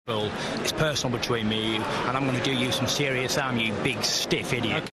It's personal between me and you, and I'm going to do you some serious harm, you big stiff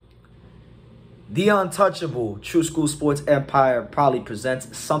idiot. The Untouchable True School Sports Empire proudly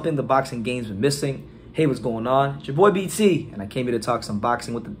presents something the boxing game's been missing. Hey, what's going on? It's your boy BT, and I came here to talk some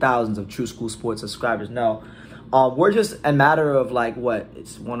boxing with the thousands of True School Sports subscribers. Now, we're just a matter of like what?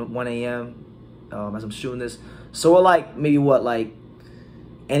 It's 1 a.m. As I'm shooting this, so we're like maybe what, like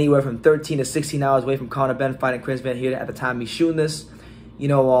anywhere from 13 to 16 hours away from Conor Benn fighting Chris Van Heerden at the time me shooting this. You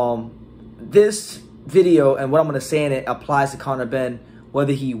know, this video and what I'm gonna say in it applies to Conor Benn,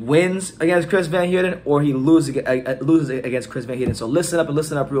 whether he wins against Chris Van Heerden or he loses against Chris Van Heerden. So listen up and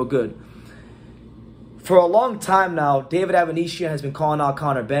listen up real good. For a long time now, David Avanesyan has been calling out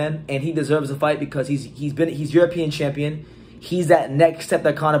Conor Benn, and he deserves a fight because he's European champion. He's that next step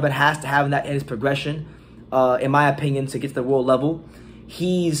that Conor Benn has to have in his progression, in my opinion, to get to the world level.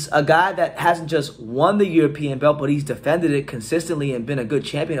 He's a guy that hasn't just won the European belt, but he's defended it consistently and been a good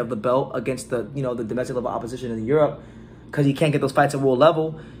champion of the belt against the the domestic level opposition in Europe, because he can't get those fights at world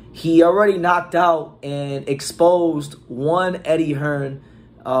level. He already knocked out and exposed one Eddie Hearn,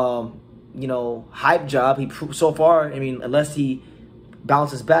 hype job. He so far, I mean, unless he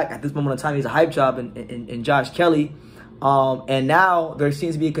bounces back at this moment in time, he's a hype job in Josh Kelly. And now there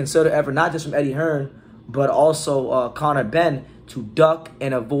seems to be a concerted effort, not just from Eddie Hearn, but also Conor Benn, to duck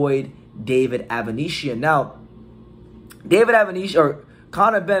and avoid David Avanesyan. Now, David Avanesyan, or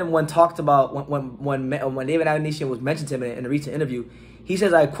Conor Benn, when talked about, when David Avanesyan was mentioned to him in a recent interview, he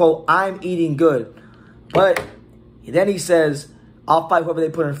says, I quote, "I'm eating good." But then he says, "I'll fight whoever they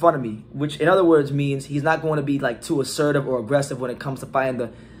put in front of me," which in other words means he's not going to be like too assertive or aggressive when it comes to fighting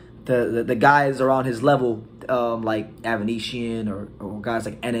the guys around his level, like Avanesyan or guys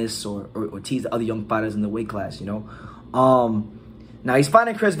like Ennis or tease the other young fighters in the weight class, Now, he's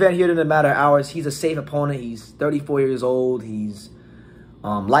fighting Chris Van Heerden in a matter of hours. He's a safe opponent. He's 34 years old. He's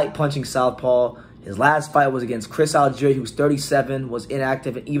light punching southpaw. His last fight was against Chris Algieri, who's 37, was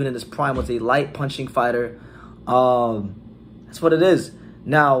inactive, and even in his prime was a light punching fighter. That's what it is.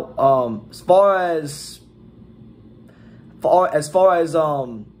 Now, as far as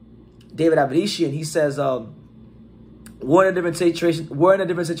David Avanesyan, he says we're in a different situation. We're in a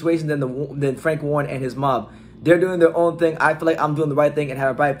different situation than Frank Warren and his mob. They're doing their own thing. I feel like I'm doing the right thing and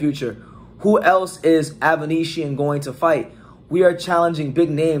have a bright future. Who else is Avanesyan going to fight? We are challenging big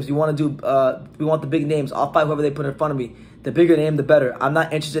names. We want the big names. I'll fight whoever they put in front of me. The bigger name, the better. I'm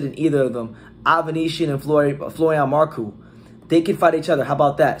not interested in either of them. Avanesyan and Florian Marku, they can fight each other. How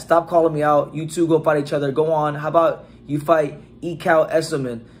about that? Stop calling me out. You two go fight each other. Go on. How about you fight Ekal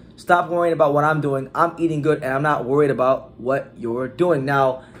Esserman? Stop worrying about what I'm doing. I'm eating good, and I'm not worried about what you're doing.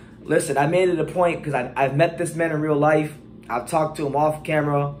 Now, listen, I made it a point because I've met this man in real life. I've talked to him off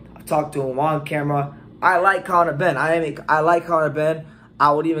camera. I've talked to him on camera. I like Conor Benn. I like Conor Benn.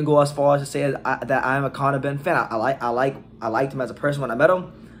 I would even go as far as to say that I am a Conor Benn fan. I liked him as a person when I met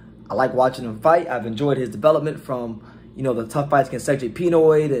him. I like watching him fight. I've enjoyed his development from the tough fights against Sergey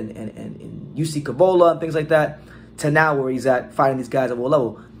Pinoid and UC Cabola and things like that, to now where he's at fighting these guys at world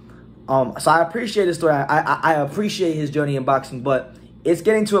level. So I appreciate his story. I appreciate his journey in boxing, but it's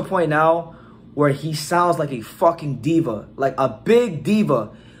getting to a point now where he sounds like a fucking diva, like a big diva.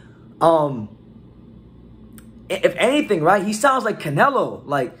 If anything, right, he sounds like Canelo.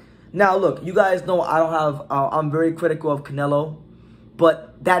 Like, now look, you guys know I'm very critical of Canelo,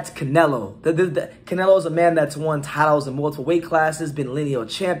 but that's Canelo. Canelo is a man that's won titles in multiple weight classes, been lineal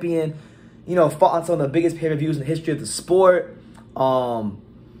champion, fought on some of the biggest pay-per-views in the history of the sport. Canelo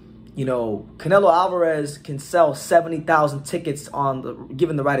Alvarez can sell 70,000 tickets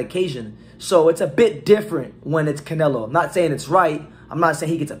given the right occasion. So it's a bit different when it's Canelo. I'm not saying it's right. I'm not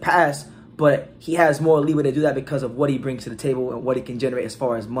saying he gets a pass, but he has more leeway to do that because of what he brings to the table and what he can generate as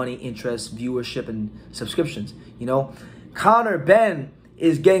far as money, interest, viewership, and subscriptions. Conor Benn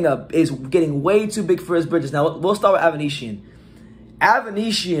is getting way too big for his britches. Now, we'll start with Avanesyan.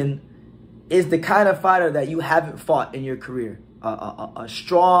 Avanesyan is the kind of fighter that you haven't fought in your career. A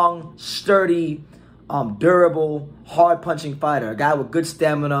strong, sturdy, durable, hard-punching fighter. A guy with good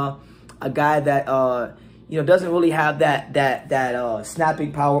stamina. A guy that doesn't really have that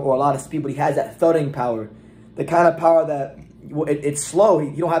snapping power or a lot of speed, but he has that thudding power. The kind of power that it's slow.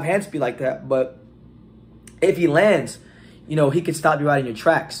 You don't have hand speed like that, but if he lands, he can stop you right in your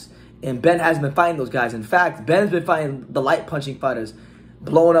tracks. And Benn hasn't been fighting those guys. In fact, Ben's been fighting the light punching fighters,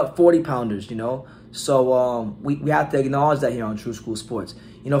 blowing up 40-pounders, So we have to acknowledge that here on True School Sports.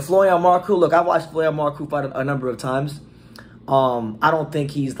 Florian Marku, look, I've watched Florian Marku fight a number of times. I don't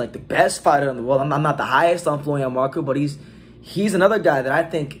think he's like the best fighter in the world. I'm not the highest on Florian Marku, but he's he's another guy that I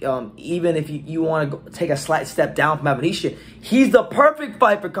think, even if you want to take a slight step down from Avanesyan, he's the perfect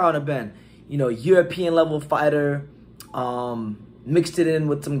fight for Conor Benn. You know, European level fighter, mixed it in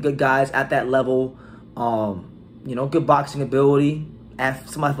with some good guys at that level. You know, good boxing ability,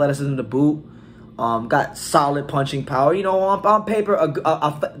 some athleticism to boot. Got solid punching power. You know, on paper,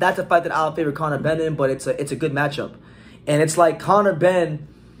 that's a fight that I'll favor Conor Benn in, but it's a good matchup. And it's like Conor Benn,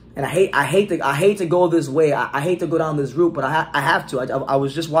 and I hate to go this way. I hate to go down this route, but I have to. I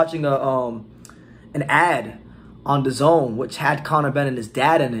was just watching an ad on DAZN which had Conor Benn and his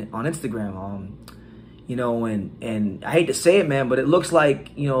dad in it on Instagram. You know, and I hate to say it, man, but it looks like,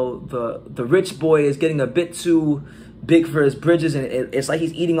 you know, the rich boy is getting a bit too big for his bridges, and it's like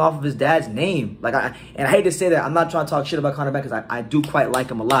he's eating off of his dad's name. Like, I hate to say that. I'm not trying to talk shit about Conor Benn because I do quite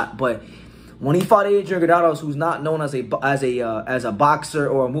like him a lot. But when he fought Adrian Granados, who's not known as a boxer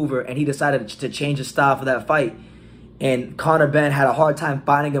or a mover, and he decided to change his style for that fight, and Conor Benn had a hard time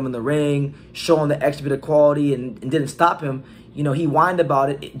finding him in the ring, showing the extra bit of quality, and didn't stop him. You know, he whined about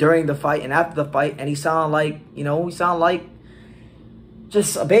it during the fight and after the fight, and he sounded like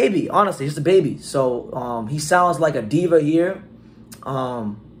just a baby, honestly, just a baby. So he sounds like a diva here.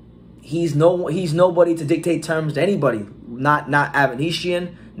 He's nobody to dictate terms to anybody. Not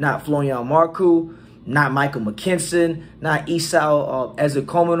Avanesyan, not Florian Marku, not Michael McKinson, not Esau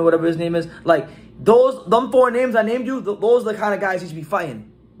Ezekomen or whatever his name is. Like, them 4 names I named you, those are the kind of guys he should be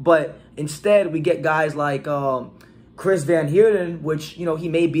fighting. But instead, we get guys like Chris Van Heerden, which, you know, he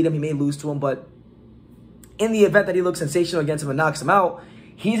may beat him, he may lose to him, but in the event that he looks sensational against him and knocks him out,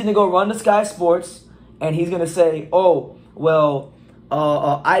 he's going to go run to Sky Sports, and he's going to say, oh, well,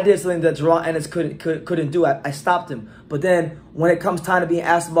 I did something that Jaron Ennis couldn't do. I stopped him. But then when it comes time to being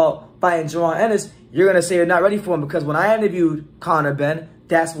asked about fighting Jaron Ennis, you're going to say you're not ready for him, because when I interviewed Conor Benn,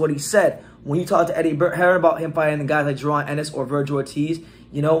 that's what he said. When you talk to Eddie Hearn about him fighting the guys like Jaron Ennis or Virgil Ortiz,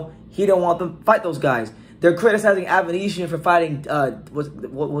 you know, he don't want them to fight those guys. They're criticizing Avanesyan for fighting,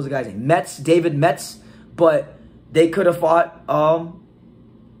 what was the guy's name? David Metz. But they could have fought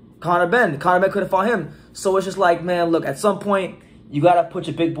Conor Benn. Conor Benn could have fought him. So it's just like, man, look, at some point, you got to put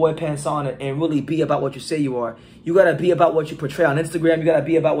your big boy pants on and really be about what you say you are. You got to be about what you portray on Instagram. You got to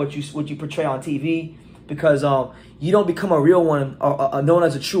be about what you portray on TV. Because you don't become a real one, known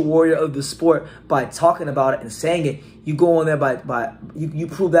as a true warrior of the sport by talking about it and saying it. You go on there you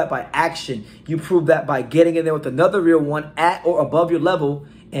prove that by action. You prove that by getting in there with another real one at or above your level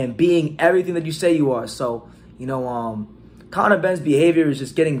and being everything that you say you are. So, you know, Conor Benn's behavior is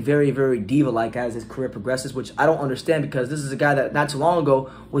just getting very, very diva-like as his career progresses, which I don't understand, because this is a guy that not too long ago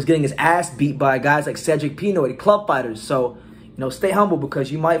was getting his ass beat by guys like Cedric Pinoy, club fighters. So, you know, stay humble,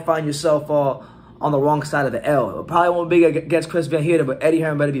 because you might find yourself on the wrong side of the L. It probably won't be against Chris Van Heerden, but Eddie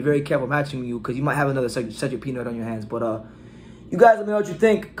Hearn better be very careful matching you, because you might have another Cedric Pinoy on your hands. But you guys let me know what you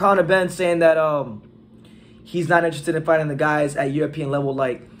think. Conor Benn saying that he's not interested in fighting the guys at European level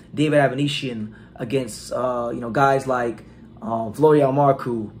like David Avanesyan against you know, guys like Florian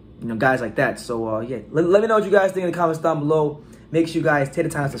Marku, you know, guys like that. So yeah, let me know what you guys think in the comments down below. Make sure you guys take the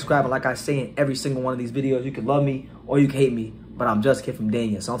time to subscribe, and like I say in every single one of these videos, you can love me or you can hate me, but I'm just a kid from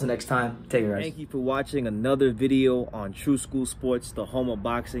Dania. So until next time, take care, guys. Thank you for watching another video on True School Sports, the home of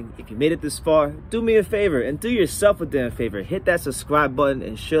boxing. If you made it this far, do me a favor and do yourself a damn favor. Hit that subscribe button,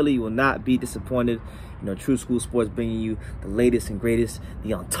 and surely you will not be disappointed. You know, True School Sports bringing you the latest and greatest,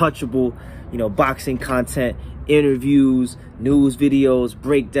 the untouchable, you know, boxing content, interviews, news videos,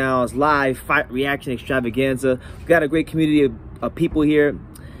 breakdowns, live fight reaction extravaganza. We've got a great community of people here,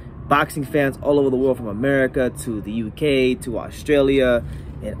 boxing fans all over the world, from America to the UK to Australia,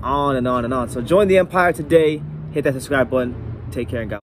 and on and on and on. So join the empire today. Hit that subscribe button. Take care and God.